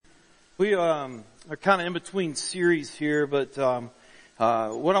We are kind of in between series here, but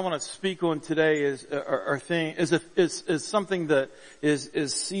what I want to speak on today is something that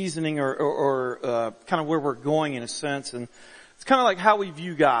is seasoning or kind of where we're going in a sense, and it's kind of like how we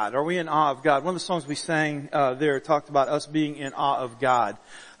view God. Are we in awe of God? One of the songs we sang there talked about us being in awe of God.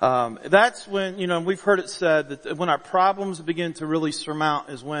 That's when, we've heard it said that when our problems begin to really surmount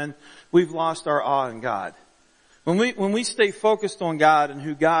is when we've lost our awe in God. When we stay focused on God and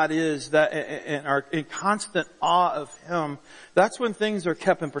who God is, that and are in constant awe of Him, that's when things are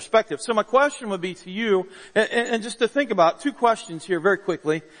kept in perspective. So my question would be to you, and just to think about two questions here very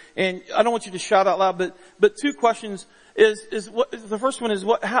quickly, and I don't want you to shout out loud, but two questions is what the first one is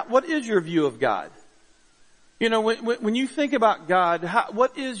what is your view of God? When you think about God,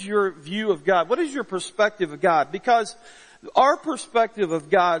 what is your view of God? What is your perspective of God? Because our perspective of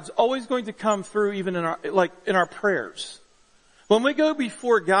God's always going to come through even in our prayers. When we go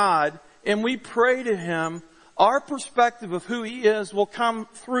before God and we pray to Him, our perspective of who He is will come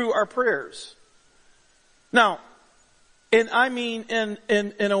through our prayers. Now, and I mean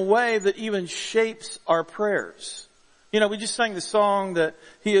in a way that even shapes our prayers. We just sang the song that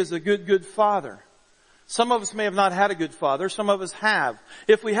He is a good, good Father. Some of us may have not had a good father. Some of us have.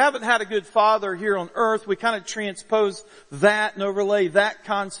 If we haven't had a good father here on earth, we kind of transpose that and overlay that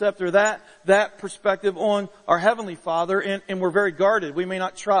concept or that perspective on our Heavenly Father, and we're very guarded. We may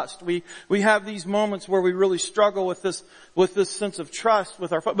not trust. We have these moments where we really struggle with this sense of trust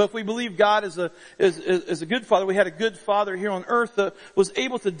with our Father. But if we believe God is a good Father, we had a good Father here on earth that was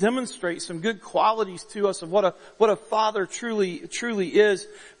able to demonstrate some good qualities to us of what a Father truly is.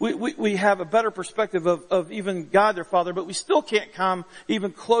 We have a better perspective of even God their Father, but we still can't come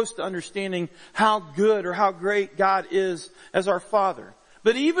even close to understanding how good or how great God is as our Father.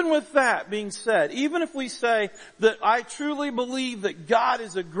 But even with that being said, even if we say that I truly believe that God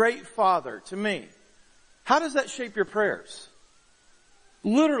is a great Father to me, how does that shape your prayers?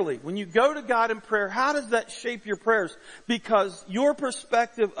 Literally, when you go to God in prayer, how does that shape your prayers? Because your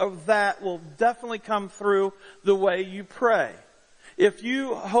perspective of that will definitely come through the way you pray. If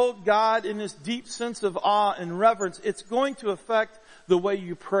you hold God in this deep sense of awe and reverence, it's going to affect the way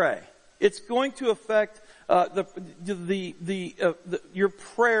you pray. It's going to affect your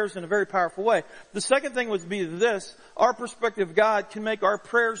prayers in a very powerful way. The second thing would be this: our perspective of God can make our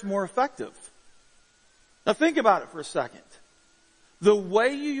prayers more effective. Now think about it for a second. The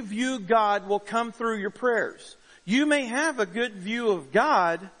way you view God will come through your prayers. You may have a good view of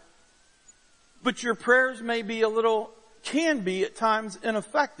God, but your prayers may be can be at times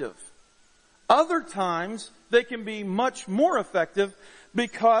ineffective. Other times they can be much more effective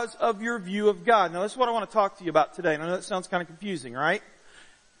because of your view of God. Now, this is what I want to talk to you about today. And I know that sounds kind of confusing, right?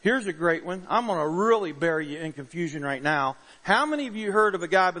 Here's a great one. I'm going to really bury you in confusion right now. How many of you heard of a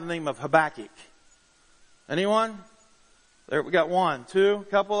guy by the name of Habakkuk? Anyone? There, we got one, two,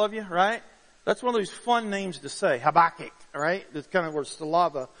 a couple of you, right? That's one of those fun names to say, Habakkuk, all right? That's kind of where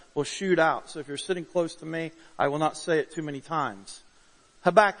saliva will shoot out. So if you're sitting close to me, I will not say it too many times.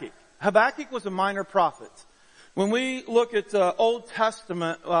 Habakkuk. Habakkuk was a minor prophet. When we look at Old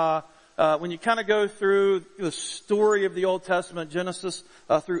Testament, when you kind of go through the story of the Old Testament, Genesis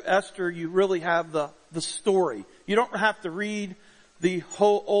through Esther, you really have the story. You don't have to read the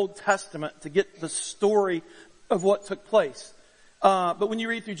whole Old Testament to get the story of what took place. But when you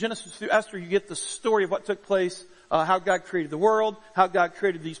read through Genesis through Esther, you get the story of what took place, how God created the world, how God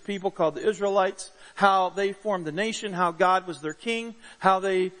created these people called the Israelites, how they formed the nation, how God was their king, how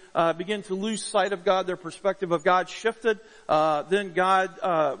they began to lose sight of God, their perspective of God shifted. Then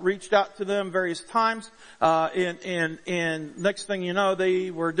God reached out to them various times, and next thing you know,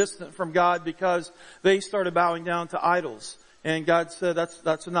 they were distant from God because they started bowing down to idols. And God said,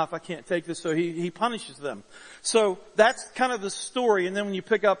 that's enough. I can't take this. So He punishes them. So that's kind of the story. And then when you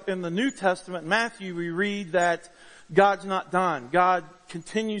pick up in the New Testament, Matthew, we read that God's not done. God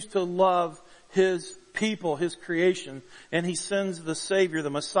continues to love His people, His creation. And He sends the Savior, the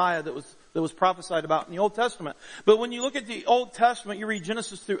Messiah that was prophesied about in the Old Testament. But when you look at the Old Testament, you read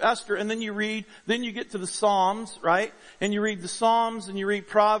Genesis through Esther, and then you get to the Psalms, right? And you read the Psalms, and you read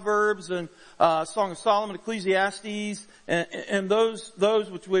Proverbs, and Song of Solomon, Ecclesiastes, and those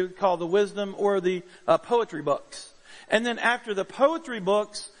which we would call the wisdom or the poetry books. And then after the poetry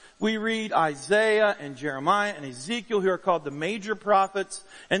books, we read Isaiah and Jeremiah and Ezekiel, who are called the major prophets.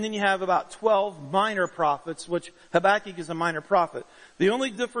 And then you have about 12 minor prophets, which Habakkuk is a minor prophet. The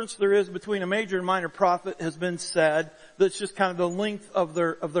only difference there is between a major and minor prophet has been said. That's just kind of the length of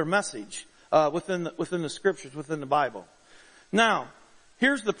their message within the scriptures, within the Bible. Now,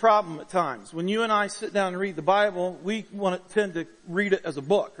 Here's the problem at times. When you and I sit down and read the Bible, we tend to read it as a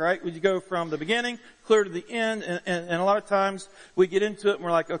book, right? We go from the beginning clear to the end, and a lot of times we get into it and we're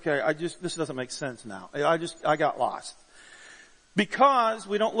like, okay, this doesn't make sense now. I got lost. Because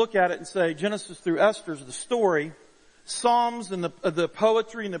we don't look at it and say Genesis through Esther is the story. Psalms and the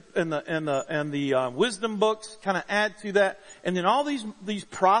poetry and the wisdom books kind of add to that, and then all these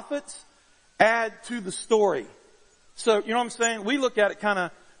prophets add to the story. So, you know what I'm saying? We look at it kind of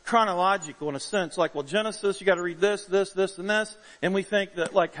chronological in a sense, like, well, Genesis, you got to read this, and this, and we think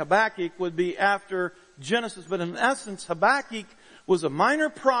that like Habakkuk would be after Genesis, but in essence, Habakkuk was a minor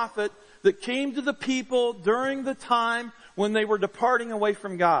prophet that came to the people during the time when they were departing away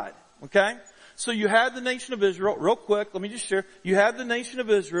from God. Okay? So you had the nation of Israel, real quick, let me just share. You had the nation of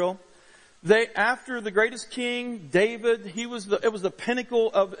Israel. After the greatest king, David, it was the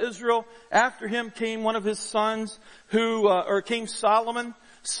pinnacle of Israel. After him came one of his sons came Solomon.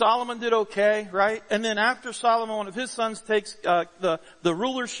 Solomon did okay, right? And then after Solomon, one of his sons takes, the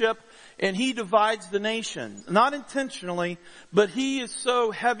rulership and he divides the nation. Not intentionally, but he is so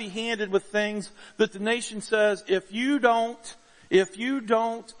heavy-handed with things that the nation says, if you don't,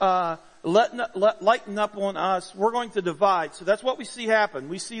 lighten up on us, we're going to divide. So that's what we see happen.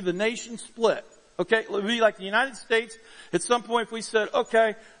 We see the nation split. Okay? It would be like the United States. At some point if we said,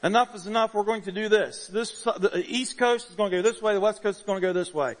 okay, enough is enough, we're going to do this. The East Coast is going to go this way, the West Coast is going to go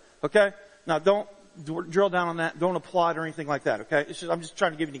this way. Okay? Now don't drill down on that. Don't apply it or anything like that. Okay? I'm just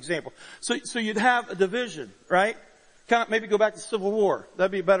trying to give you an example. So you'd have a division, right? Kind of maybe go back to Civil War.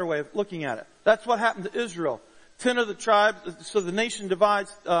 That'd be a better way of looking at it. That's what happened to Israel. 10 of the tribes, so the nation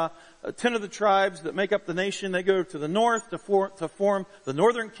divides, 10 of the tribes that make up the nation, they go to the north to form the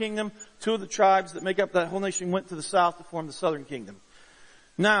northern kingdom. 2 of the tribes that make up that whole nation went to the south to form the southern kingdom.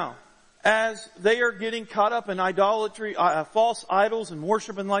 Now, as they are getting caught up in idolatry, false idols and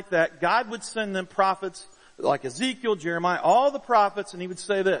worshiping like that, God would send them prophets like Ezekiel, Jeremiah, all the prophets, and he would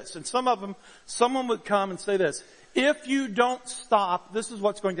say this. And some of them, someone would come and say this. If you don't stop, this is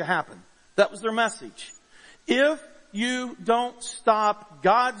what's going to happen. That was their message. If you don't stop,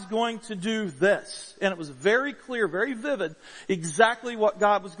 God's going to do this. And it was very clear, very vivid, exactly what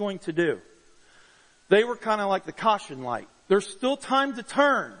God was going to do. They were kind of like the caution light. There's still time to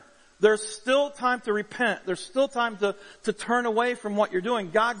turn. There's still time to repent. There's still time to turn away from what you're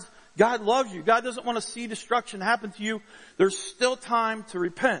doing. God loves you. God doesn't want to see destruction happen to you. There's still time to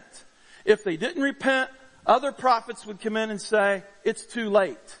repent. If they didn't repent, other prophets would come in and say, it's too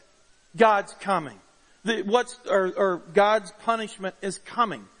late. God's coming. God's punishment is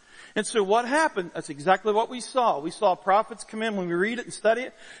coming. And so what happened? That's exactly what we saw. We saw prophets come in when we read it and study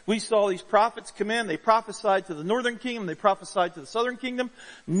it. We saw these prophets come in. They prophesied to the northern kingdom. They prophesied to the southern kingdom.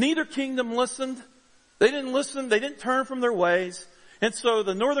 Neither kingdom listened. They didn't listen. They didn't turn from their ways. And so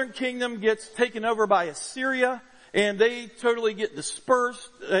the northern kingdom gets taken over by Assyria. And they totally get dispersed.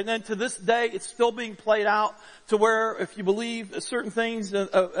 And then to this day, it's still being played out to where, if you believe certain things in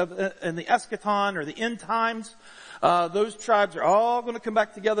the eschaton or the end times, those tribes are all going to come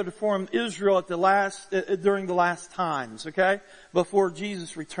back together to form Israel during the last times, okay? Before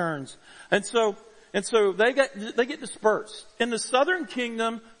Jesus returns. And so they get dispersed. In the southern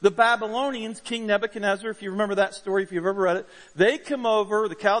kingdom, the Babylonians, King Nebuchadnezzar, if you remember that story, if you've ever read it, they come over,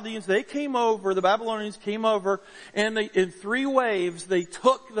 the Chaldeans, the Babylonians came over, and in 3 waves, they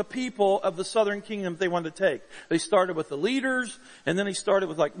took the people of the southern kingdom they wanted to take. They started with the leaders, and then they started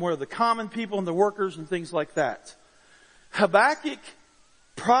with like more of the common people and the workers and things like that. Habakkuk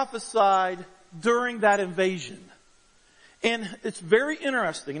prophesied during that invasion. And it's very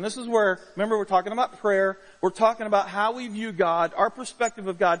interesting, and this is where, remember we're talking about prayer, we're talking about how we view God, our perspective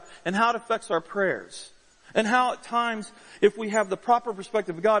of God, and how it affects our prayers. And how at times, if we have the proper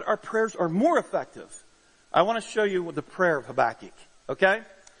perspective of God, our prayers are more effective. I want to show you the prayer of Habakkuk, okay?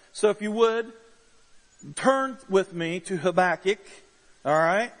 So if you would, turn with me to Habakkuk,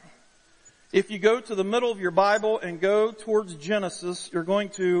 alright? If you go to the middle of your Bible and go towards Genesis, go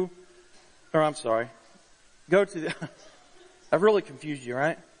to I've really confused you,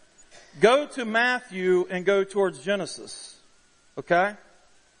 right? Go to Matthew and go towards Genesis. Okay?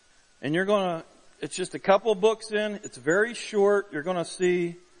 And it's just a couple books in. It's very short. You're gonna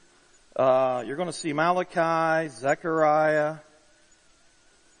see Malachi, Zechariah,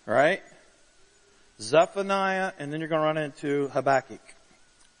 right? Zephaniah, and then you're gonna run into Habakkuk.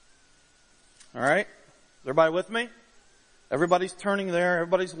 Alright? Is everybody with me? Everybody's turning there.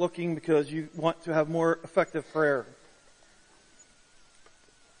 Everybody's looking because you want to have more effective prayer.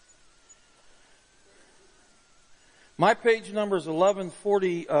 My page number is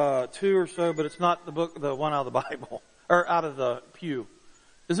 1142 or so, but it's not the one out of the Bible, or out of the pew.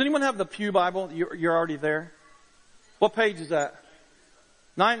 Does anyone have the Pew Bible? You're already there? What page is that?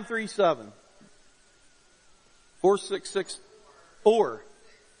 937. 466. Or.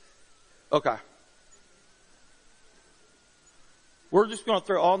 Okay. We're just going to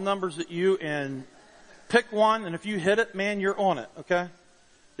throw all numbers at you and pick one, and if you hit it, man, you're on it, okay?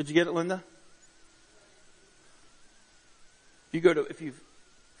 Did you get it, Linda? If you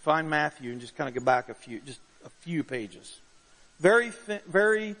find Matthew and just kind of go back a few pages.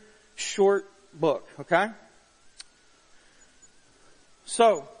 Very short book, okay?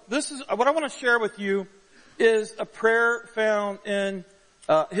 So, this is, what I want to share with you is a prayer found in,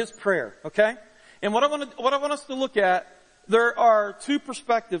 his prayer, okay? And what I want us to look at, there are two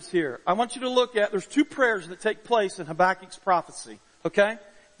perspectives here. I want you to look at, there's two prayers that take place in Habakkuk's prophecy, okay?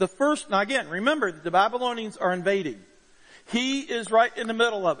 The first, now again, remember that the Babylonians are invading. He is right in the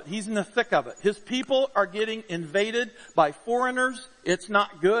middle of it. He's in the thick of it. His people are getting invaded by foreigners. It's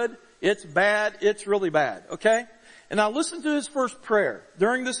not good. It's bad. It's really bad, okay? And now listen to his first prayer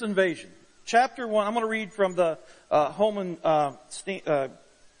during this invasion. Chapter 1, I'm going to read from the Holman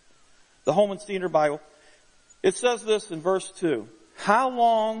Standard Bible. It says this in verse 2. How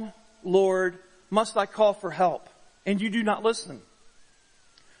long, Lord, must I call for help, and you do not listen?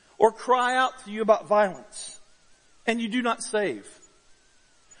 Or cry out to you about violence, and you do not save?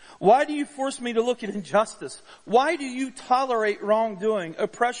 Why do you force me to look at injustice? Why do you tolerate wrongdoing,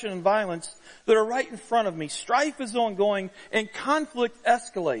 oppression, and violence that are right in front of me? Strife is ongoing, and conflict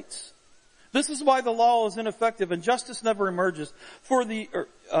escalates. This is why the law is ineffective and justice never emerges. For the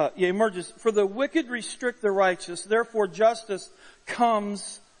wicked restrict the righteous, therefore justice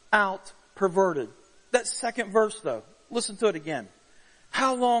comes out perverted. That second verse though, listen to it again.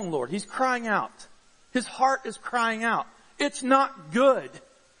 How long, Lord? He's crying out. His heart is crying out. It's not good.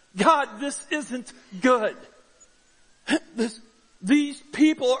 God, this isn't good. These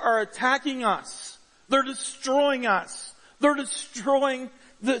people are attacking us. They're destroying us. They're destroying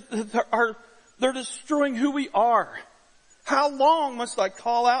they're destroying who we are. How long must I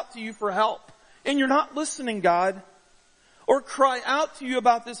call out to you for help? And you're not listening, God. Or cry out to you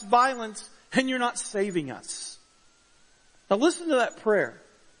about this violence and you're not saving us. Now listen to that prayer.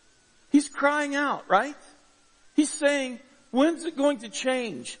 He's crying out, right? He's saying, when's it going to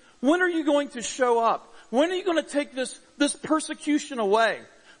change? When are you going to show up? When are you going to take this persecution away?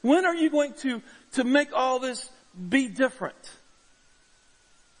 When are you going to make all this be different?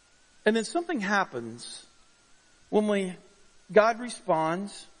 And then something happens when God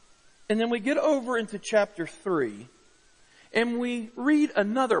responds, and then we get over into chapter 3, and we read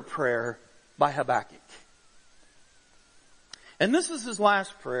another prayer by Habakkuk. And this is his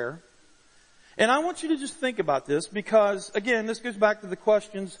last prayer. And I want you to just think about this because, again, this goes back to the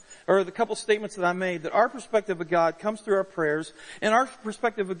questions or the couple statements that I made, that our perspective of God comes through our prayers, and our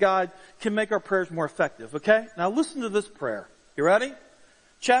perspective of God can make our prayers more effective, okay? Now listen to this prayer. You ready?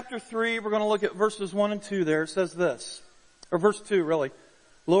 Chapter 3, we're going to look at verses 1 and 2 there. It says this, or verse 2 really.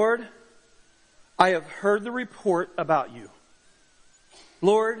 Lord, I have heard the report about you.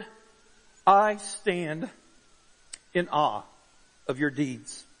 Lord, I stand in awe of your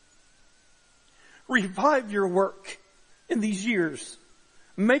deeds. Revive your work in these years.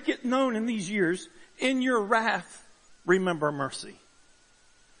 Make it known in these years. In your wrath, remember mercy.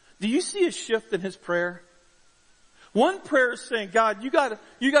 Do you see a shift in his prayer? One prayer is saying, God, you gotta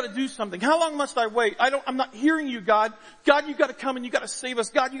do something. How long must I wait? I'm not hearing you, God. God, you gotta come and you gotta save us.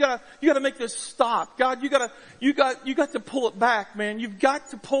 God, you gotta make this stop. God, you got to pull it back, man. You've got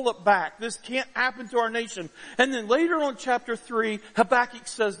to pull it back. This can't happen to our nation. And then later on chapter 3, Habakkuk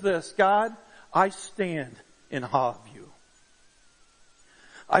says this, God, I stand in awe of you.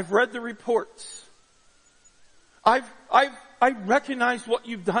 I've read the reports. I recognize what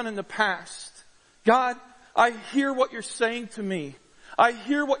you've done in the past. God, I hear what you're saying to me. I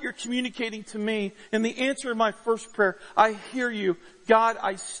hear what you're communicating to me. And the answer to my first prayer, I hear you. God,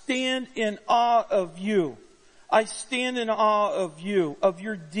 I stand in awe of you. I stand in awe of you, of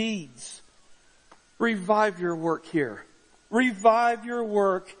your deeds. Revive your work here. Revive your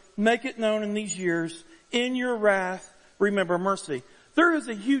work. Make it known in these years. In your wrath, remember mercy. There is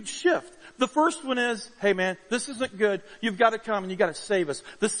a huge shift. The first one is, hey man, this isn't good. You've got to come and you've got to save us.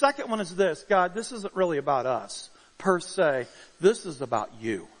 The second one is this, God, this isn't really about us per se. This is about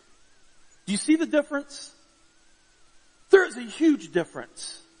you. Do you see the difference? There is a huge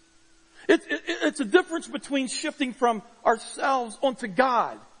difference. It's a difference between shifting from ourselves onto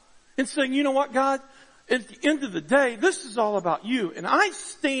God and saying, you know what, God, at the end of the day, this is all about you. And I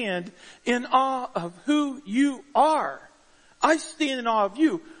stand in awe of who you are. I stand in awe of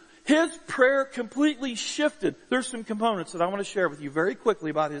you. His prayer completely shifted. There's some components that I want to share with you very quickly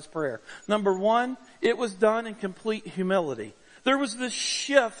about his prayer. Number one, it was done in complete humility. There was this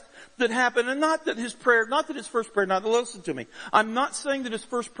shift that happened, and not that his first prayer, now listen to me. I'm not saying that his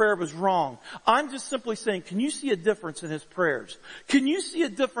first prayer was wrong. I'm just simply saying, can you see a difference in his prayers? Can you see a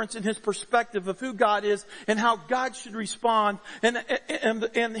difference in his perspective of who God is and how God should respond,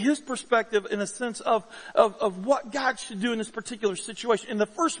 and his perspective in a sense of what God should do in this particular situation? In the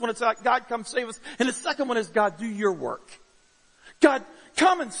first one, it's like, God, come save us. And the second one is, God, do your work. God,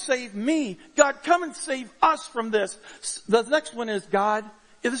 come and save me. God, come and save us from this. The next one is, God,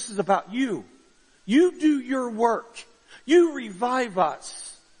 this is about you. You do your work. You revive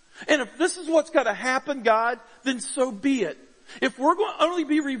us. And if this is what's got to happen, God, then so be it. If we're going to only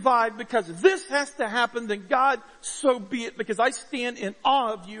be revived because this has to happen, then God, so be it, because I stand in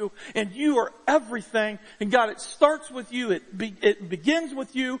awe of you and you are everything. And God, it starts with you, it begins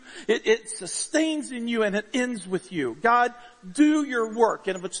with you, it sustains in you, and it ends with you. God, do your work.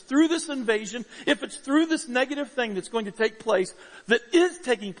 And if it's through this invasion, if it's through this negative thing that's going to take place, that is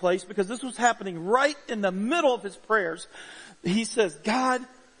taking place, because this was happening right in the middle of his prayers, he says, God,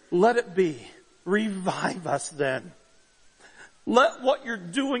 let it be. Revive us then. Let what you're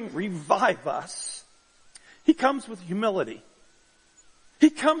doing revive us. He comes with humility.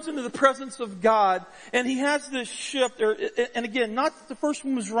 He comes into the presence of God, and he has this shift, and again, not that the first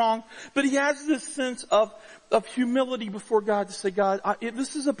one was wrong, but he has this sense of humility before God to say, God,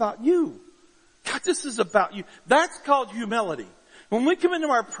 this is about you. God, this is about you. That's called humility. When we come into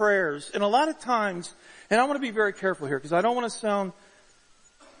our prayers, and a lot of times, and I want to be very careful here, because I don't want to sound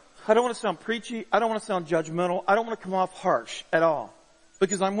preachy. I don't want to sound judgmental. I don't want to come off harsh at all.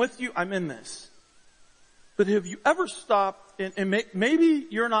 Because I'm with you. I'm in this. But have you ever stopped, and maybe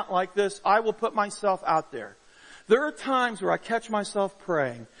you're not like this. I will put myself out there. There are times where I catch myself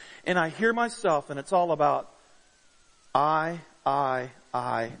praying, and I hear myself, and it's all about I.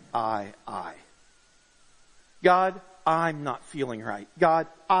 God, I'm not feeling right. God,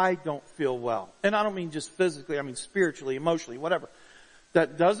 I don't feel well. And I don't mean just physically. I mean spiritually, emotionally, whatever.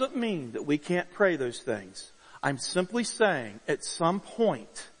 That doesn't mean that we can't pray those things. I'm simply saying, at some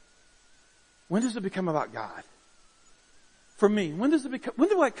point, when does it become about God? For me, when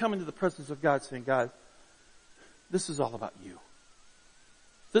do I come into the presence of God saying, God, this is all about you.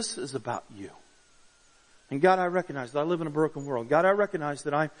 This is about you. And God, I recognize that I live in a broken world. God, I recognize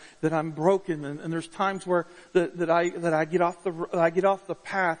that I'm broken, and there's times where that I get off the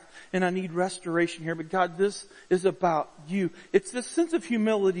path, and I need restoration here. But God, this is about you. It's this sense of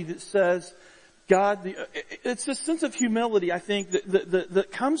humility that says, God, it's this sense of humility, I think, that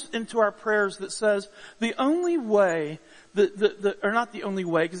comes into our prayers that says the only way or not the only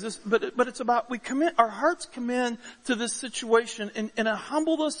way, but it's about our hearts come in to this situation in a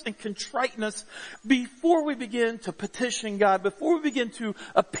humbleness and contriteness before we begin to petition God, before we begin to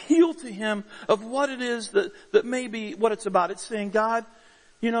appeal to Him of what it is that may be what it's about. It's saying, God,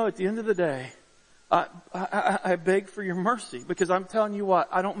 at the end of the day, I beg for your mercy, because I'm telling you what,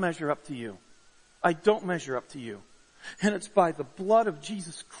 I don't measure up to you. I don't measure up to you. And it's by the blood of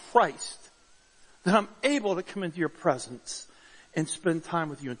Jesus Christ that I'm able to come into your presence and spend time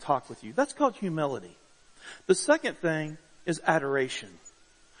with you and talk with you. That's called humility. The second thing is adoration.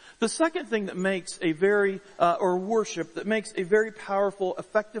 The second thing that makes worship, that makes a very powerful,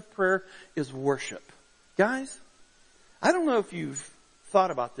 effective prayer is worship. Guys, I don't know if you've thought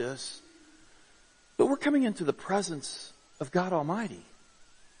about this, but we're coming into the presence of God Almighty.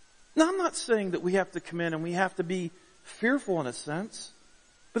 Now, I'm not saying that we have to come in and we have to be fearful in a sense.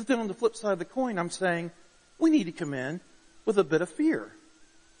 But then on the flip side of the coin, I'm saying we need to come in with a bit of fear.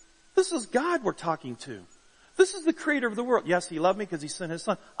 This is God we're talking to. This is the creator of the world. Yes, He loved me because He sent His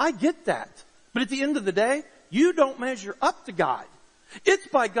Son. I get that. But at the end of the day, you don't measure up to God. It's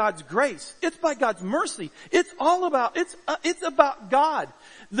by God's grace. It's by God's mercy. It's about God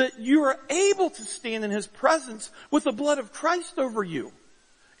that you are able to stand in His presence with the blood of Christ over you.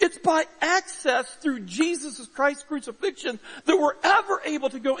 It's by access through Jesus Christ's crucifixion that we're ever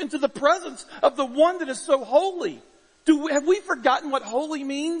able to go into the presence of the one that is so holy. Have we forgotten what holy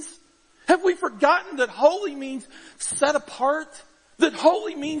means? Have we forgotten that holy means set apart? That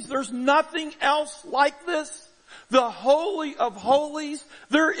holy means there's nothing else like this? The Holy of Holies,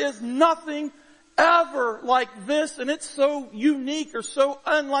 there is nothing ever like this, and it's so unique or so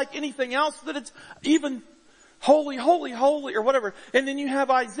unlike anything else that it's even holy, holy, holy, or whatever. And then you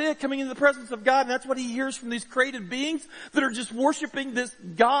have Isaiah coming into the presence of God, and that's what he hears from these created beings that are just worshiping this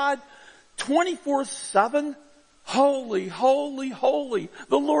God 24/7. Holy, holy, holy,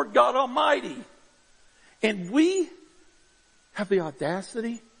 the Lord God Almighty. And we have the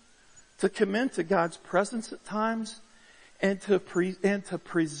audacity to come into God's presence at times and to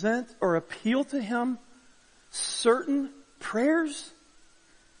present or appeal to Him certain prayers?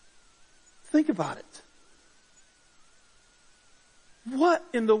 Think about it. What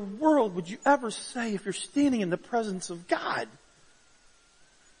in the world would you ever say if you're standing in the presence of God?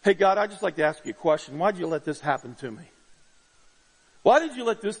 Hey God, I'd just like to ask you a question. Why did you let this happen to me? Why did you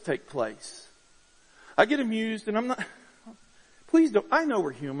let this take place? I get amused and I'm not, please don't, I know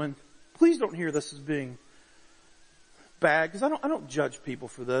we're human. Please don't hear this as being bad, because I don't judge people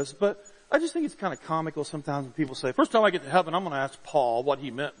for this, but I just think it's kind of comical sometimes when people say, first time I get to heaven, I'm going to ask Paul what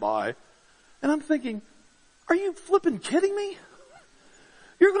he meant by, and I'm thinking, are you flipping kidding me?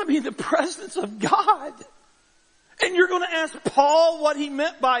 You're going to be in the presence of God. And you're going to ask Paul what he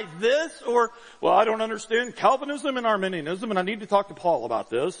meant by this? Or, well, I don't understand Calvinism and Arminianism and I need to talk to Paul about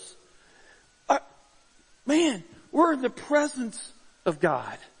this. Man, we're in the presence of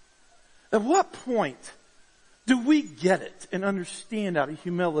God. At what point do we get it and understand out of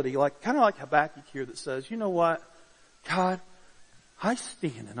humility, like kind of like Habakkuk here that says, you know what, God, I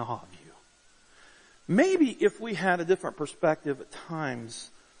stand in awe of you. Maybe if we had a different perspective at times,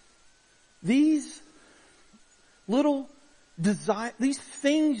 these little desire, these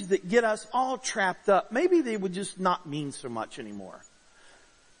things that get us all trapped up, maybe they would just not mean so much anymore.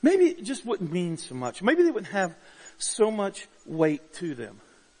 Maybe it just wouldn't mean so much. Maybe they wouldn't have so much weight to them.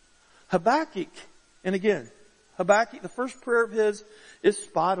 Habakkuk, and again, Habakkuk, the first prayer of his is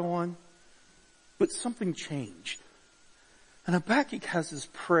spot on, but something changed. And Habakkuk has this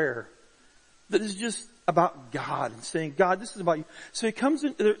prayer that is just about God and saying, God, this is about you. So he comes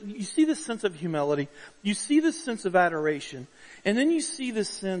in, you see this sense of humility, you see this sense of adoration, and then you see this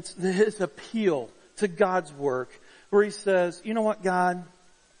sense, his appeal to God's work, where he says, you know what, God,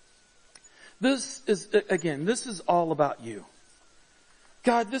 this is all about you.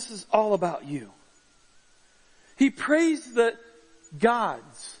 God, this is all about you. He prays that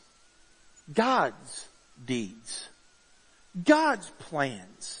God's deeds, God's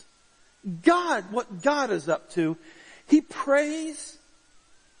plans, what God is up to, he prays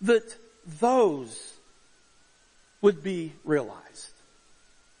that those would be realized.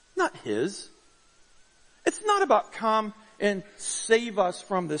 Not his. It's not about come and save us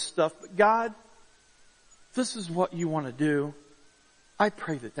from this stuff, but God, this is what you want to do. I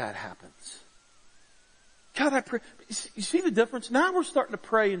pray that happens. God, I pray. You see the difference? Now we're starting to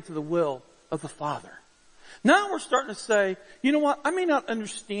pray into the will of the Father. Now we're starting to say, you know what? I may not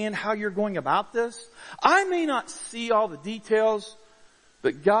understand how you're going about this. I may not see all the details,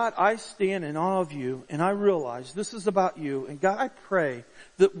 but God, I stand in awe of you and I realize this is about you. And God, I pray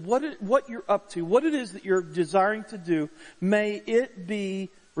that what you're up to, what it is that you're desiring to do, may it be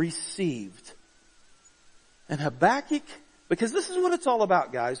received. And Habakkuk, because this is what it's all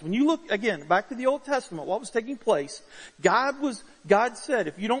about, guys. When you look, again, back to the Old Testament, what was taking place, God said,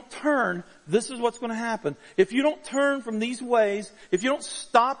 if you don't turn, this is what's going to happen. If you don't turn from these ways, if you don't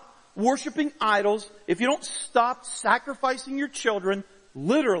stop worshiping idols, if you don't stop sacrificing your children,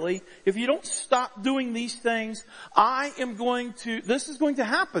 literally, if you don't stop doing these things, this is going to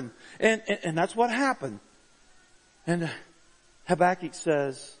happen. And that's what happened. And Habakkuk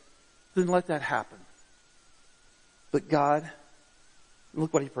says, then let that happen. But God,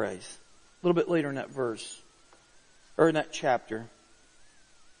 look what he prays. A little bit later in that verse, or in that chapter,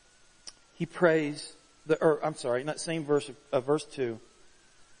 he prays, in that same verse, verse 2,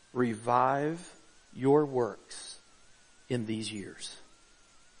 revive your works in these years.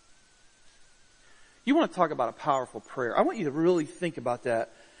 You want to talk about a powerful prayer. I want you to really think about that,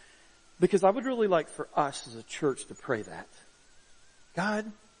 because I would really like for us as a church to pray that.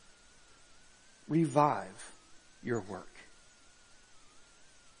 God, revive your work.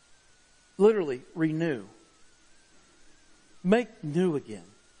 Literally, renew. Make new again.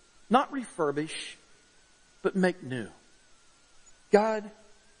 Not refurbish, but make new. God,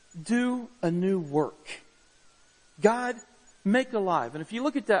 do a new work. God, make alive. And if you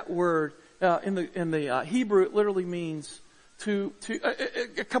look at that word in the Hebrew, it literally means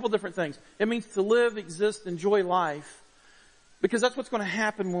a couple different things. It means to live, exist, enjoy life, because that's what's going to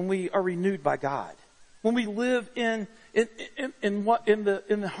happen when we are renewed by God. When we live in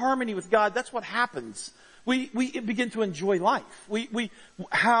the harmony with God, that's what happens. We begin to enjoy life.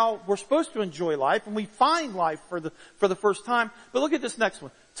 How we're supposed to enjoy life, and we find life for the first time. But look at this next one.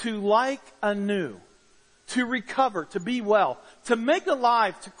 To like anew, to recover, to be well, to make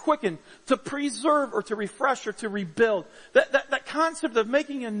alive, to quicken, to preserve or to refresh or to rebuild. That concept of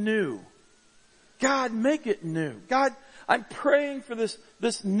making anew. God, make it new. God, I'm praying for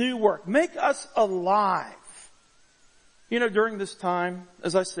this new work. Make us alive. You know, during this time,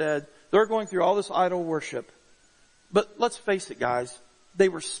 as I said, they're going through all this idol worship. But let's face it, guys, they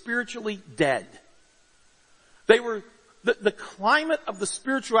were spiritually dead. They were, the climate of the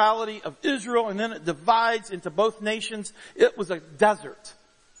spirituality of Israel, and then it divides into both nations. It was a desert.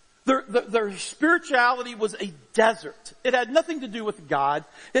 Their spirituality was a desert. It had nothing to do with God.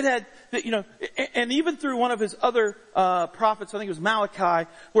 It had, and even through one of his other prophets, I think it was Malachi,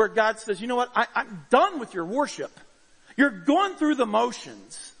 where God says, you know what, I'm done with your worship. You're going through the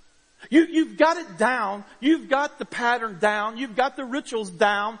motions. You've got it down. You've got the pattern down. You've got the rituals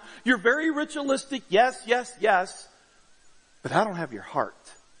down. You're very ritualistic. Yes, yes, yes. But I don't have your heart.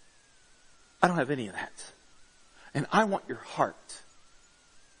 I don't have any of that. And I want your heart.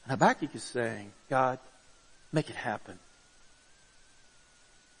 And Habakkuk is saying, God, make it happen.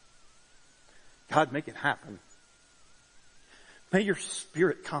 God, make it happen. May your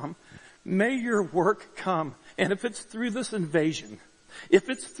Spirit come. May your work come. And if it's through this invasion, if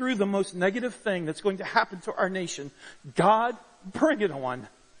it's through the most negative thing that's going to happen to our nation, God, bring it on.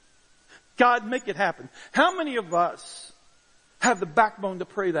 God, make it happen. How many of us have the backbone to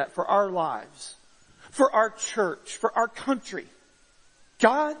pray that for our lives, for our church, for our country?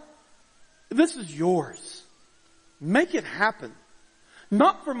 God, this is yours. Make it happen.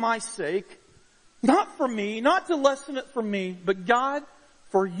 Not for my sake, not for me, not to lessen it for me, but God,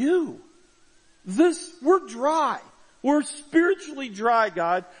 for you. We're dry. We're spiritually dry,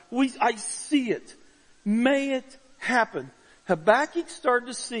 God. I see it. May it happen. Habakkuk started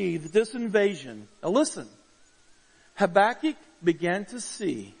to see that this invasion, now listen, Habakkuk began to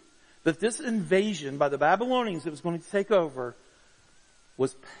see that this invasion by the Babylonians that was going to take over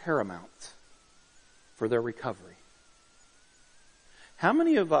was paramount for their recovery. How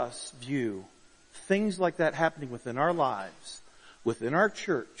many of us view things like that happening within our lives, within our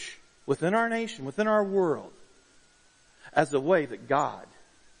church, within our nation, within our world, as a way that God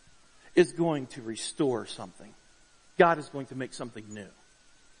is going to restore something? God is going to make something new.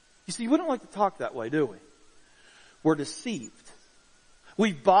 You see, we don't like to talk that way, do we? We're deceived.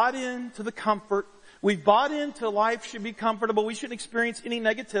 We've bought into the comfort. We've bought into life should be comfortable. We shouldn't experience any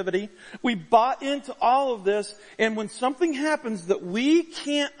negativity. We bought into all of this. And when something happens that we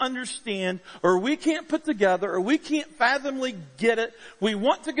can't understand or we can't put together or we can't fathomably get it, we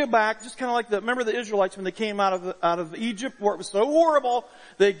want to go back, just kind of like remember the Israelites when they came out of Egypt where it was so horrible.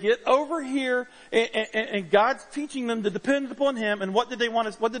 They get over here and God's teaching them to depend upon Him. And what did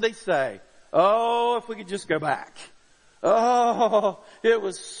they say? Oh, if we could just go back. Oh, it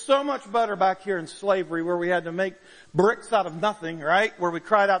was so much better back here in slavery where we had to make bricks out of nothing, right? Where we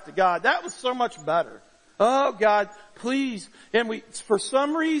cried out to God. That was so much better. Oh God, please. And for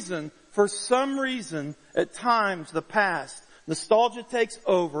some reason, at times the past, nostalgia takes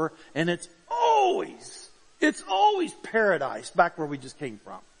over and it's always paradise back where we just came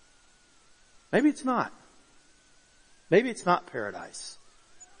from. Maybe it's not. Maybe it's not paradise.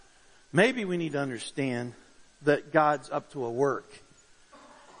 Maybe we need to understand that God's up to a work.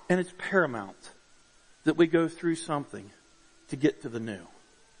 And it's paramount that we go through something to get to the new.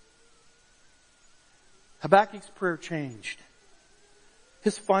 Habakkuk's prayer changed.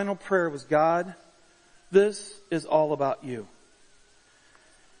 His final prayer was, God, this is all about you.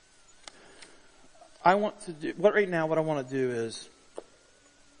 What I want to do is,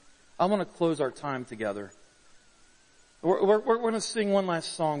 I want to close our time together. We're going to sing one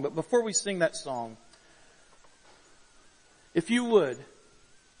last song, but before we sing that song, if you would,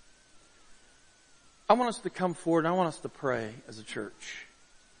 I want us to come forward and I want us to pray as a church.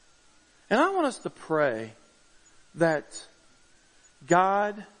 And I want us to pray that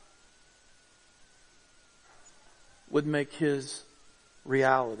God would make His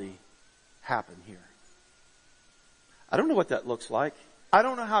reality happen here. I don't know what that looks like. I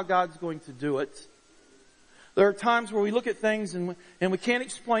don't know how God's going to do it. There are times where we look at things and we can't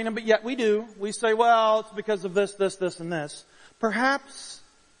explain them, but yet we do. We say, well, it's because of this, this, this, and this. Perhaps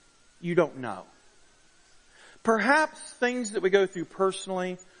you don't know. Perhaps things that we go through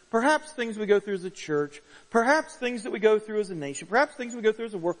personally, perhaps things we go through as a church, perhaps things that we go through as a nation, perhaps things we go through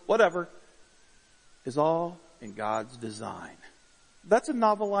as a world, whatever, is all in God's design. That's a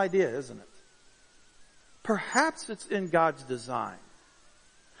novel idea, isn't it? Perhaps it's in God's design.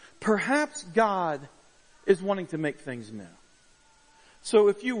 Perhaps God is wanting to make things new. So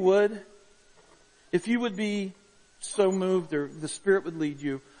if you would be so moved or the Spirit would lead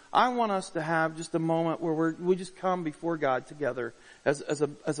you, I want us to have just a moment where we just come before God together as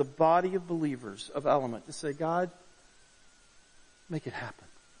a body of believers of Element to say, God, make it happen.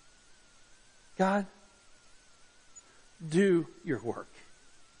 God, do your work.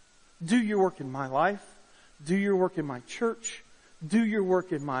 Do your work in my life. Do your work in my church. Do your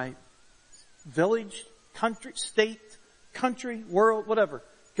work in my village, country, state, country, world, whatever.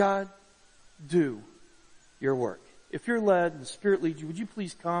 God, do your work. If you're led and the Spirit leads you, would you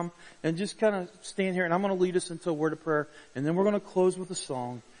please come and just kind of stand here, and I'm going to lead us into a word of prayer, and then we're going to close with a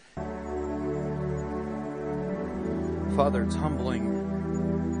song. Father, it's humbling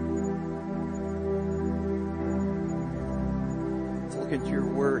to look into your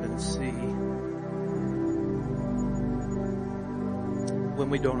word and see when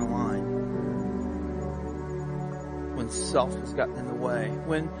we don't align, when self has gotten in the way,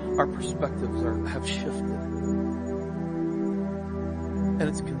 when our perspectives have shifted. And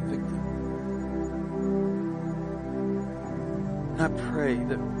it's convicting. And I pray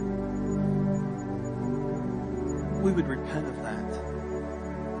that we would repent of that.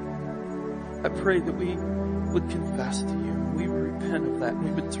 I pray that we would confess to you. We would repent of that. And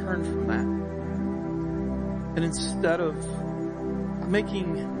we would turn from that. And instead of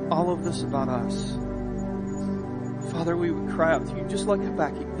making all of this about us, Father, we would cry out to you just like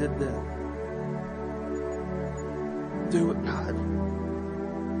Habakkuk did then. Do it, God.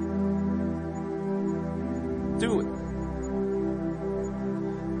 Do it.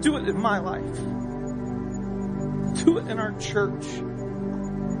 Do it in my life. Do it in our church.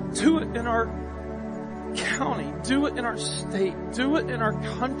 Do it in our county. Do it in our state. Do it in our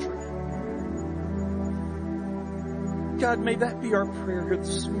country. God, may that be our prayer here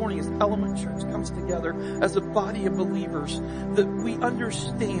this morning as Element Church comes together as a body of believers, that we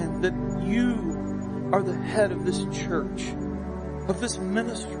understand that you are the head of this church, of this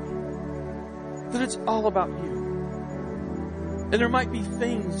ministry, that it's all about you. And there might be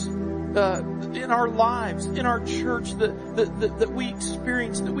things in our lives, in our church that we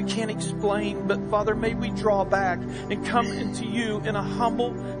experience that we can't explain. But Father, may we draw back and come into you in a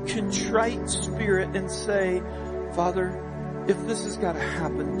humble, contrite spirit and say, Father, if this has got to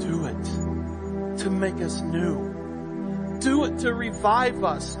happen, do it to make us new. Do it to revive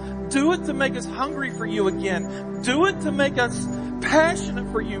us. Do it to make us hungry for you again. Do it to make us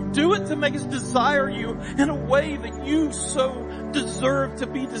passionate for you. Do it to make us desire you in a way that you so deserve to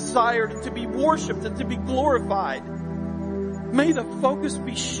be desired and to be worshipped and to be glorified. May the focus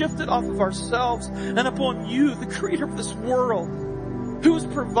be shifted off of ourselves and upon you, the creator of this world, who has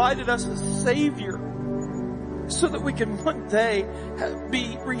provided us a Savior so that we can one day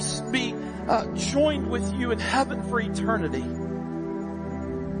be joined with you in heaven for eternity.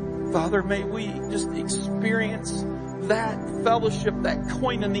 Father, may we just experience that fellowship, that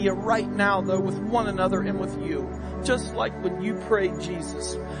koinonia right now, though, with one another and with you. Just like when you prayed,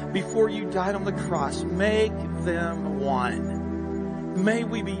 Jesus, before you died on the cross, make them one. May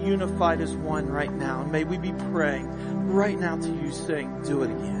we be unified as one right now. And may we be praying right now to you, saying, do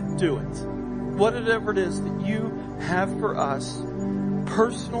it again. Do it. Whatever it is that you have for us,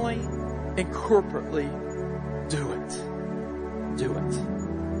 personally and corporately, do it. Do it.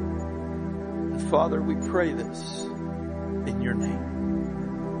 And Father, we pray this in your name.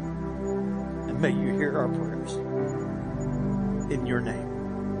 And may you hear our prayers in your name.